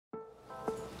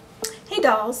Hey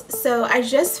dolls, so I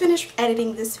just finished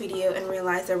editing this video and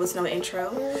realized there was no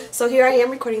intro. So here I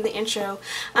am recording the intro.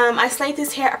 I slayed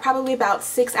this hair probably about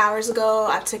 6 hours ago.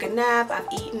 I took a nap, I've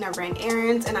eaten, I ran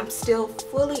errands, and I'm still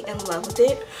fully in love with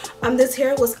it. This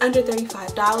hair was under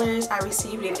 $35. I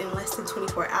received it in less than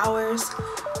 24 hours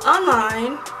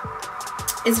online.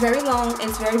 It's very long,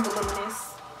 it's very voluminous.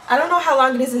 I don't know how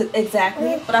long it is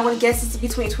exactly, but I would guess it's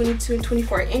between 22 and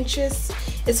 24 inches.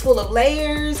 It's full of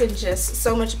layers and just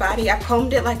so much body. I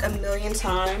combed it like a million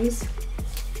times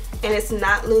and it's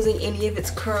not losing any of its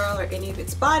curl or any of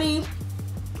its body.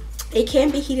 It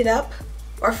can be heated up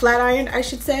or flat ironed, I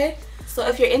should say. So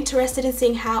if you're interested in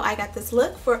seeing how I got this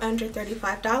look for under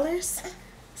 $35,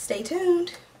 stay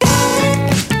tuned.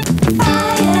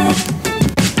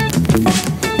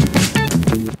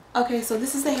 Okay, so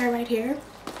this is the hair right here.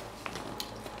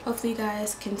 Hopefully you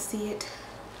guys can see it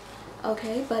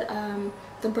okay, but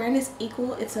the brand is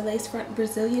Equal. It's a lace front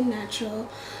Brazilian natural.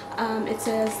 It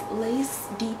says lace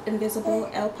deep invisible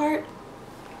L part.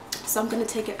 So I'm going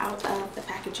to take it out of the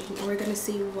packaging and we're going to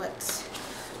see what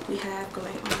we have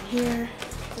going on here.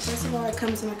 So first of all, it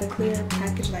comes in like a clear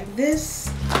package like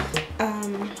this,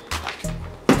 and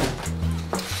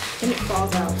it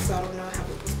falls out, so I don't know how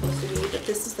it's supposed to be, but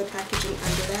this is the packaging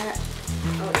under that.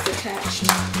 Oh, it's attached,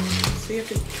 so you have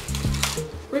to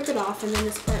rip it off and then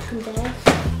this part comes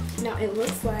off. Now it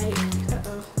looks like,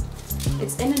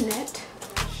 it's in a net,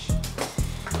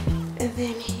 and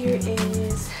then here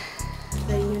is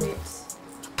the unit.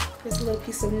 There's a little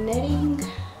piece of netting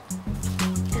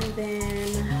and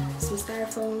then some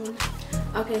styrofoam.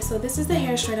 Okay, so this is the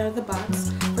hair straight out of the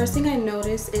box. First thing I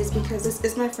noticed is, because this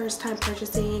is my first time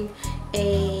purchasing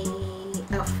a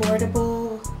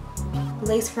affordable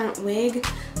lace front wig,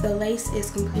 the lace is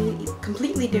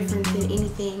completely different than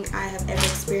anything I have ever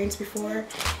experienced before.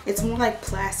 It's more like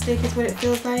plastic is what it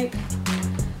feels like,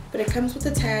 but it comes with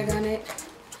a tag on it,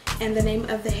 and the name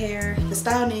of the hair, the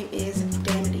style name is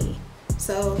Danity.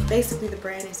 So basically the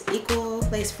brand is Equal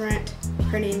lace front,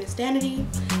 her name is Danity,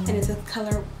 and it's a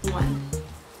color 1.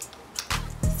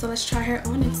 So let's try her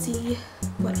on and see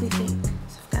what we think.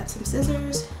 So I've got some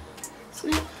scissors,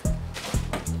 snip.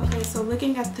 Okay, so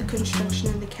looking at the construction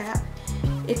of the cap,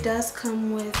 it does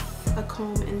come with a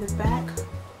comb in the back,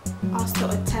 also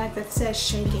a tag that says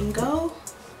shake and go,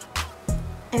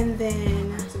 and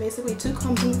then so basically 2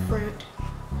 combs in the front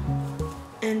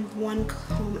and 1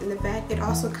 comb in the back. It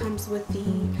also comes with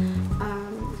the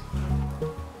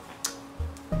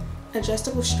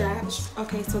adjustable straps.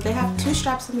 Okay, so they have 2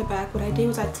 straps in the back. What I did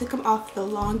was I took them off the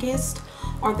longest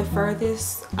or the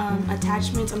furthest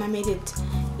attachments, and I made it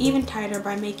even tighter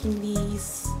by making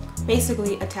these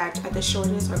basically attached at the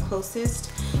shortest or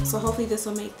closest. So hopefully this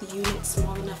will make the unit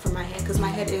small enough for my head, because my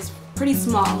head is pretty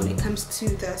small when it comes to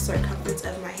the circumference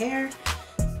of my hair.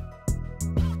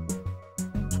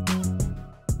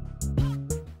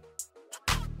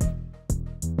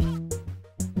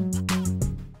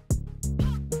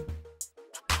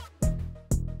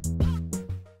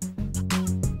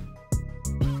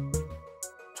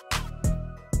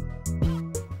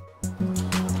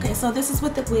 So this is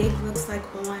what the wig looks like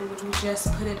on when you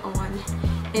just put it on.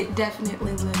 It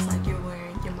definitely looks like you're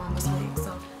wearing your mama's wig.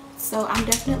 So I'm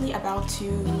definitely about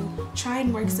to try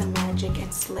and work some magic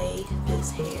and slay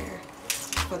this hair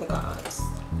for the gods.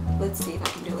 Let's see if I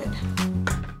can do it.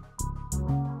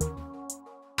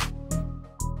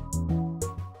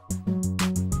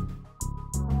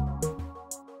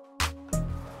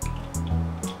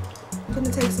 I'm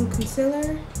gonna take some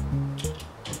concealer.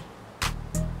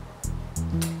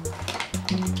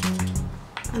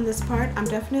 On this part, I'm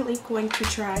definitely going to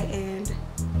try and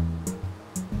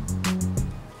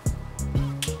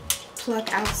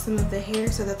pluck out some of the hair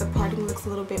so that the parting looks a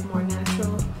little bit more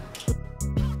natural.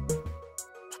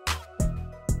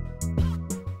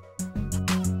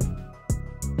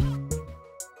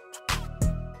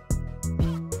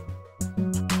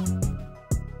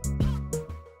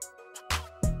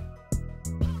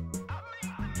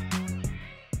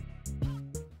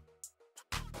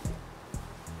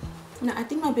 Now, I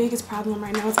think my biggest problem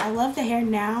right now is I love the hair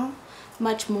now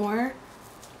much more,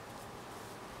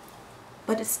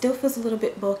 but it still feels a little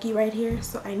bit bulky right here,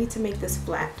 so I need to make this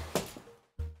flat.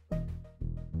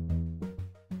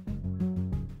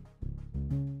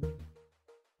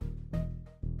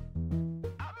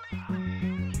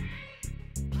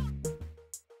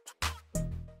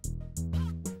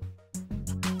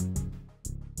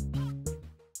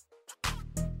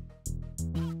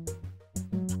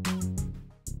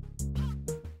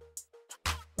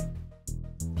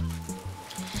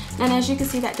 And as you can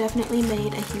see, that definitely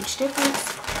made a huge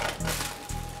difference.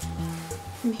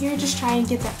 From here, just try and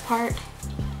get that part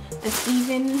as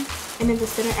even and in the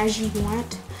center as you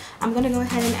want. I'm gonna go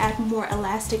ahead and add more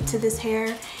elastic to this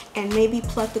hair and maybe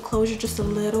pluck the closure just a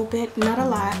little bit, not a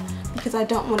lot, because I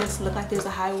don't want it to look like there's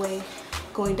a highway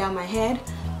going down my head,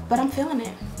 but I'm feeling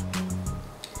it.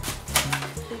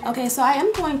 Okay, so I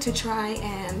am going to try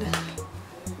and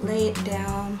lay it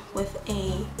down with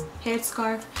a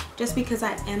headscarf just because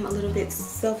I am a little bit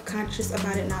self-conscious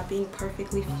about it not being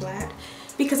perfectly flat,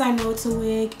 because I know it's a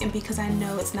wig and because I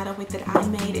know it's not a wig that I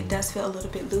made. It does feel a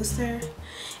little bit looser.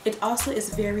 It also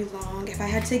is very long. If I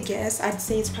had to guess, I'd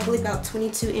say it's probably about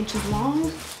 22 inches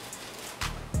long.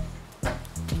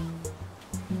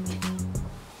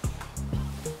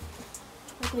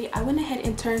 I went ahead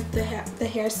and turned the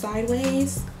hair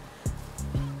sideways,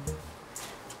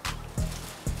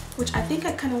 which I think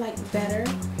I kind of like better.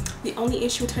 The only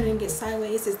issue with turning it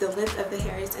sideways is the length of the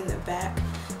hair is in the back,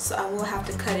 so I will have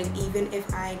to cut it even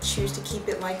if I choose to keep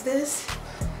it like this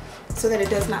so that it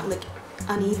does not look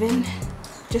uneven,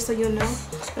 just so you'll know.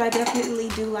 But I definitely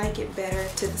do like it better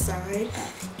to the side.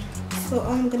 So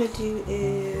all I'm gonna do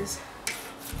is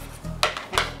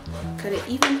cut it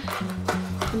even.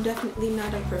 I'm definitely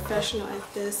not a professional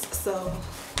at this, so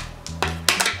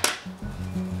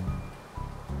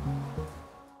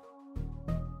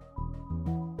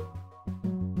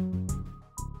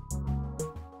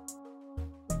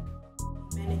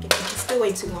it's still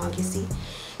way too long, you see.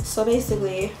 So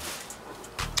basically,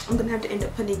 I'm gonna have to end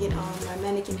up putting it on my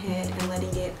mannequin head and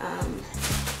letting it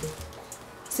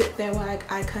sit there while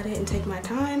I cut it and take my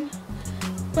time.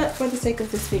 But for the sake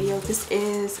of this video, this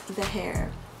is the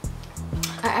hair.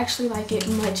 I actually like it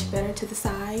much better to the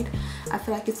side. I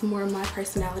feel like it's more of my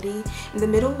personality. In the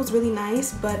middle was really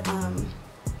nice, but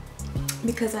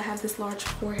because I have this large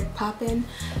forehead pop-in,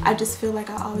 I just feel like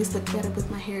I always look better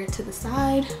with my hair to the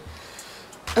side.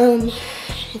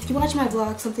 If you watch my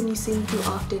vlog, something you see me do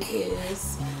often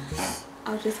is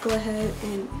I'll just go ahead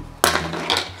and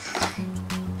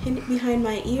pin it behind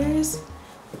my ears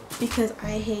because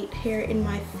I hate hair in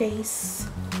my face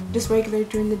just regular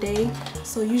during the day.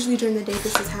 So usually during the day,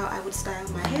 this is how I would style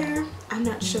my hair. I'm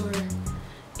not sure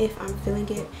if I'm feeling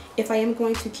it. If I am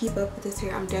going to keep up with this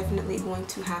hair, I'm definitely going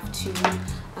to have to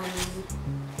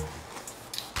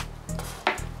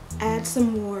add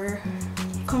some more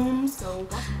combs. So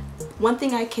one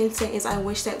thing I can say is I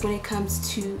wish that when it comes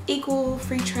to Equal,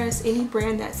 Freetress, any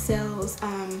brand that sells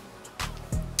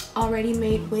already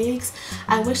made wigs,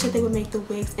 I wish that they would make the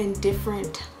wigs in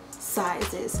different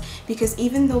sizes, because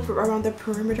even though around the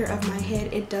perimeter of my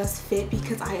head it does fit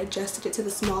because I adjusted it to the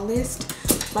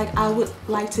smallest, like I would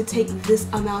like to take this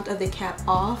amount of the cap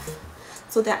off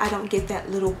so that I don't get that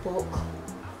little bulk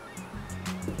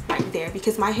right there,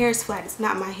 because my hair is flat. It's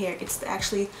not my hair, it's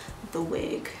actually the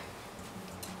wig.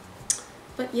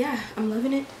 But yeah, I'm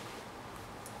loving it.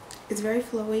 It's very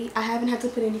flowy. I haven't had to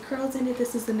put any curls in it.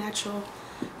 This is the natural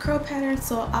curl pattern,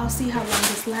 so I'll see how long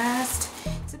this lasts.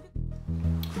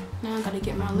 Now I'm gonna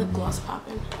get my lip gloss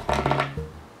popping.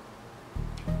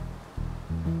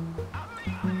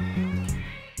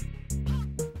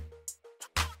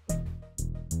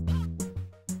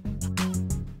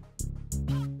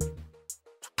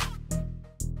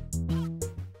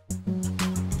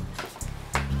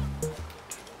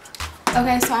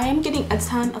 Okay, so I am getting a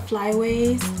ton of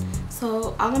flyaways.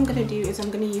 So all I'm gonna do is I'm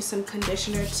gonna use some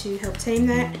conditioner to help tame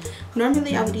that.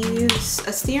 Normally I would use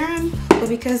a serum, but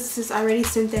because this is already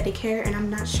synthetic hair and I'm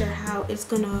not sure how it's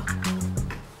gonna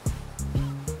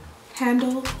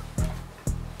handle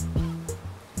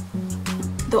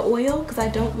the oil, because I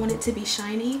don't want it to be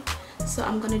shiny, so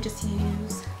I'm gonna just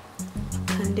use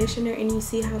conditioner, and you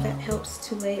see how that helps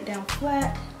to lay it down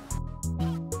flat.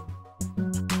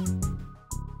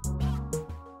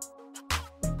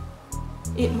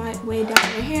 It might weigh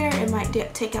down your hair, it might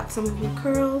take out some of your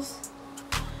curls.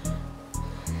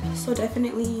 So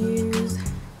definitely use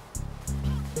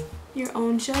your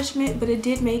own judgment, but it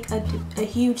did make a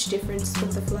huge difference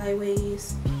with the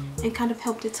flyaways and kind of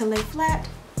helped it to lay flat.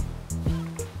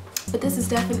 But this is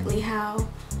definitely how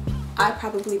I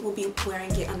probably will be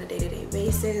wearing it on a day-to-day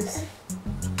basis.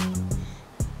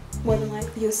 More than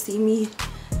likely you'll see me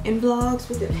in vlogs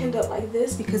with it pinned up like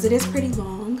this because it is pretty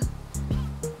long.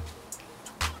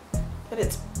 But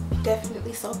it's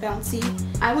definitely so bouncy.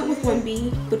 I went with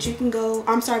 1B, but you can go,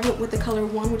 I went with the color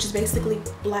 1, which is basically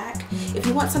black. If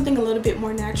you want something a little bit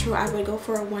more natural, I would go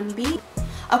for a 1B.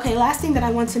 Okay, last thing that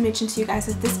I want to mention to you guys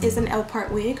is this is an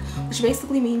L-part wig, which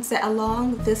basically means that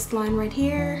along this line right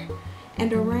here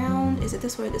and around, is it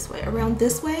this way or this way? Around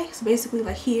this way, so basically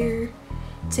like here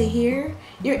to here,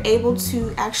 you're able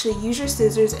to actually use your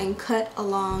scissors and cut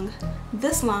along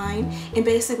this line, and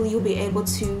basically you'll be able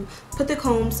to put the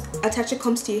combs, attach the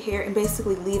combs to your hair, and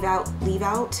basically leave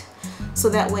out, so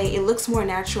that way it looks more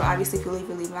natural. Obviously if you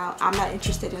leave out, I'm not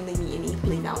interested in leaving any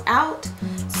leave out,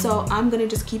 so I'm gonna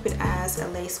just keep it as a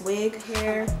lace wig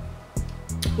hair.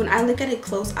 When I look at it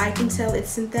close, I can tell it's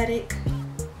synthetic.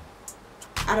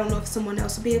 I don't know if someone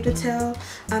else would be able to tell.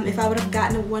 If I would have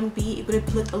gotten a 1B, it would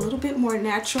have looked a little bit more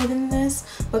natural than this,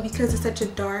 but because it's such a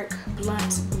dark,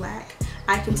 blunt black,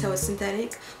 I can tell it's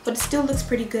synthetic, but it still looks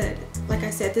pretty good. Like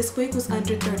I said, this wig was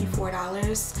under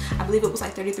 $34. I believe it was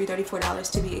like $33,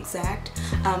 $34 to be exact,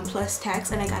 plus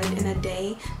tax, and I got it in a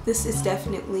day. This is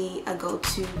definitely a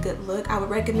go-to good look. I would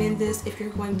recommend this if you're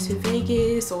going to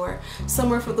Vegas or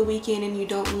somewhere for the weekend and you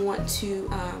don't want to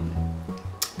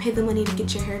pay the money to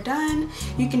get your hair done.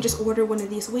 You can just order one of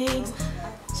these wigs.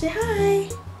 Say hi.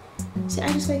 Say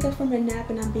I just wake up from a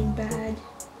nap and I'm being bad.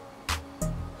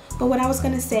 But what I was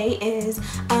gonna say is,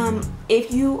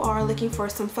 if you are looking for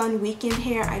some fun weekend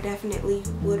hair, I definitely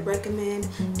would recommend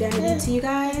Danity to you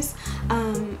guys.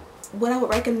 What I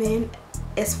would recommend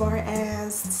as far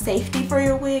as safety for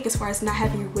your wig, as far as not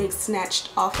having your wig snatched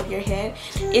off of your head,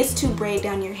 is to braid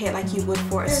down your head like you would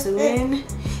for a sew-in,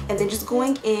 and then just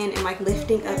going in and like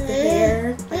lifting up the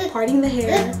hair, like parting the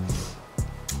hair,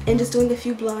 and just doing a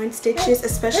few blind stitches,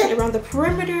 especially around the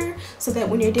perimeter, so that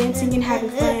when you're dancing and having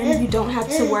fun, you don't have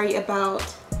to worry about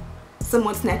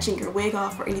someone snatching your wig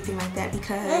off or anything like that,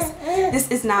 because this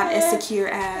is not as secure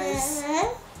as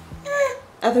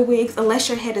other wigs, unless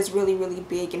your head is really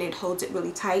big and it holds it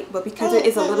really tight. But because it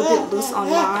is a little bit loose on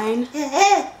mine,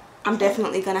 I'm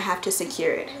definitely gonna have to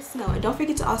secure it. No, and don't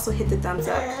forget to also hit the thumbs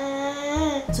up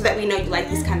so that we know you like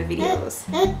these kind of videos.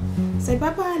 Say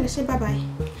bye-bye. Let's say bye-bye.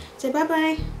 Say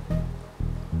bye-bye.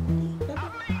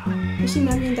 Is she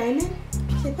Mommy and Diamond?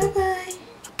 Say bye-bye.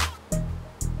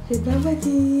 Say bye-bye,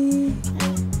 Dee.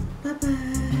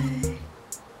 Bye-bye.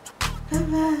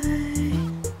 Bye-bye.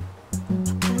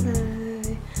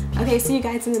 Okay, see you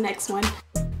guys in the next one.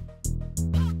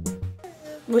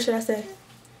 What should I say?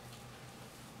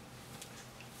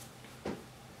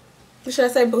 What should I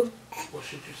say, boo? What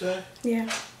should you say? Yeah.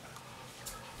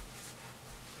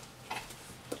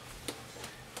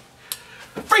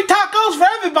 Free tacos for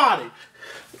everybody!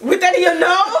 With that in your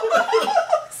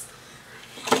nose?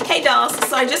 Hey dolls,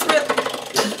 so I just this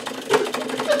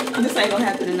ain't gonna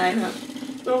happen tonight, huh?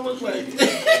 Don't look like it.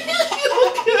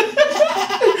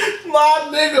 My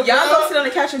nigga, y'all go sit on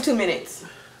the couch for 2 minutes.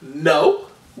 No.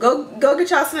 Go get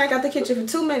y'all snack out the kitchen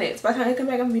for 2 minutes. By the time I come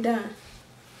back, I'm gonna be done.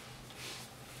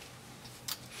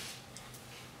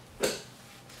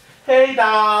 Hey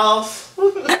dolls.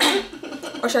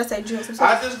 Or should I say Jules?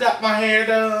 I just got my hair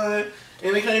done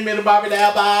and it came in a Barbie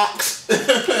doll box.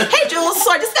 Hey Jules,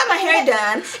 so I just got my hair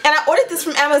done and I ordered this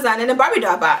from Amazon in a Barbie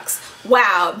doll box.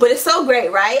 Wow, but it's so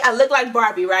great, right? I look like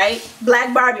Barbie, right?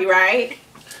 Black Barbie, right?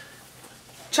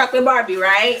 Chocolate Barbie,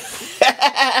 right?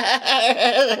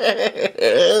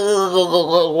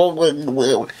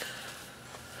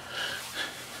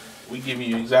 We give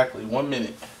you exactly 1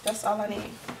 minute. That's all I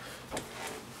need.